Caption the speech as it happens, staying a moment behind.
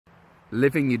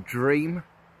living your dream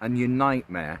and your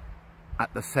nightmare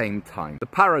at the same time. The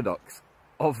paradox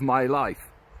of my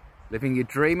life. Living your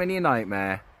dream and your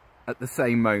nightmare at the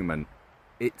same moment.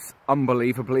 It's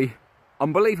unbelievably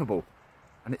unbelievable.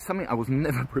 And it's something I was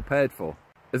never prepared for.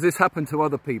 Has this happened to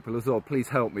other people as well? Please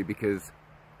help me, because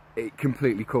it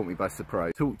completely caught me by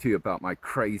surprise. Talk to you about my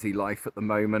crazy life at the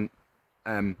moment.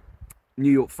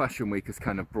 New York Fashion Week has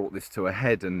kind of brought this to a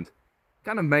head and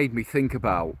kind of made me think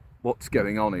about what's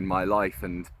going on in my life.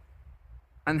 And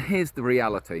here's the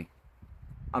reality.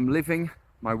 I'm living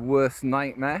my worst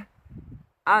nightmare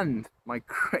and my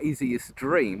craziest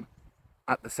dream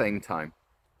at the same time.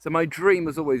 So my dream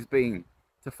has always been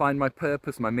to find my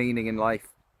purpose, my meaning in life,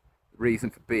 the reason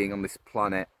for being on this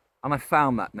planet. And I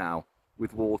found that now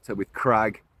with water, with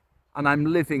Crag, and I'm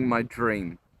living my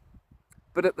dream.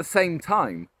 But at the same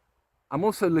time, I'm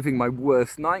also living my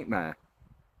worst nightmare,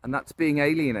 and that's being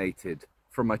alienated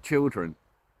from my children.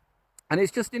 And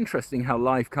it's just interesting how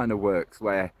life kind of works,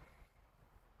 where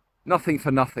nothing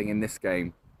for nothing in this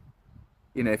game.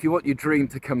 You know, if you want your dream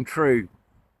to come true, you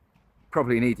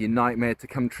probably need your nightmare to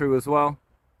come true as well,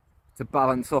 to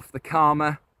balance off the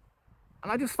karma.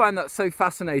 And I just find that so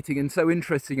fascinating and so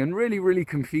interesting and really, really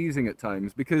confusing at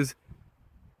times, because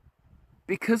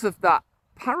of that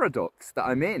paradox that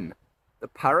I'm in. The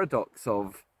paradox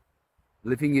of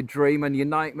living your dream and your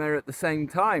nightmare at the same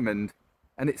time. And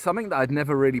it's something that I'd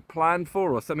never really planned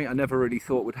for, or something I never really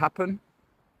thought would happen.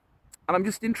 And I'm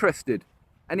just interested,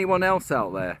 anyone else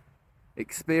out there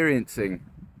experiencing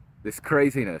this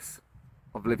craziness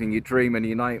of living your dream and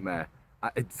your nightmare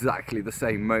at exactly the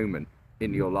same moment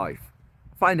in your life?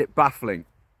 I find it baffling,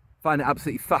 I find it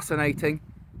absolutely fascinating.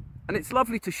 And it's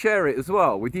lovely to share it as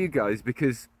well with you guys,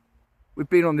 because we've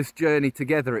been on this journey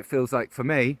together, it feels like, for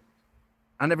me.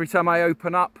 And every time I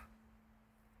open up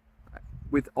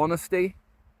with honesty,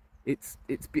 it's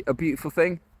a beautiful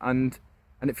thing, and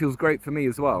it feels great for me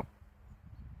as well.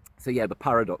 So yeah, the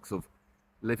paradox of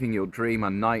living your dream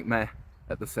and nightmare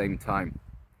at the same time.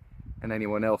 And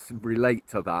anyone else relate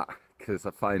to that, because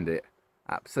I find it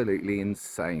absolutely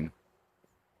insane.